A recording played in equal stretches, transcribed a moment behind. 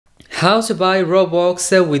How to buy Robux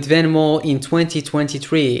with Venmo in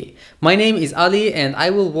 2023. My name is Ali and I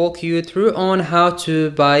will walk you through on how to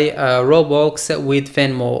buy Robux with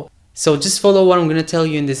Venmo. So just follow what I'm going to tell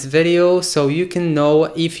you in this video so you can know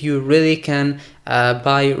if you really can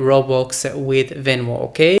buy Robux with Venmo,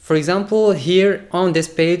 okay? For example, here on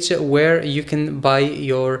this page where you can buy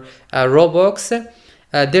your Robux,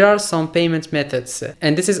 there are some payment methods,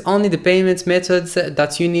 and this is only the payment methods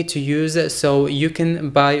that you need to use so you can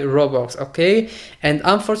buy Robux, okay? And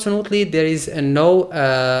unfortunately there is no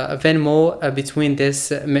Venmo between these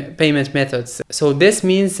payment methods. So this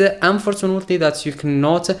means unfortunately that you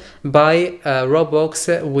cannot buy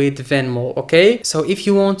Robux with Venmo, okay? So if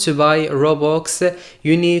you want to buy Robux,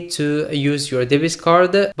 you need to use your debit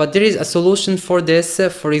card, but there is a solution for this.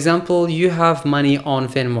 For example, you have money on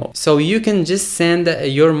Venmo, so you can just send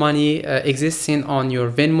your money existing on your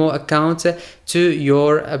Venmo account to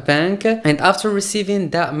your bank, and after receiving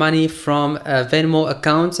that money from a Venmo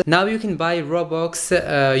account, now you can buy Robux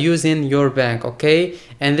using your bank, okay?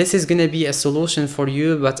 And this is gonna be a solution for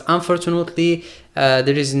you, but unfortunately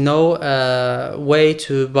there is no way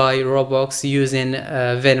to buy Robux using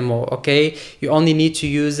Venmo, okay? You only need to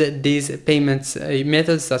use these payment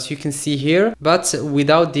methods that you can see here, but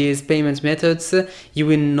without these payment methods you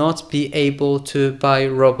will not be able to buy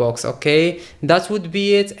Robux, okay? That would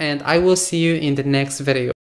be it, and I will see you in the next video.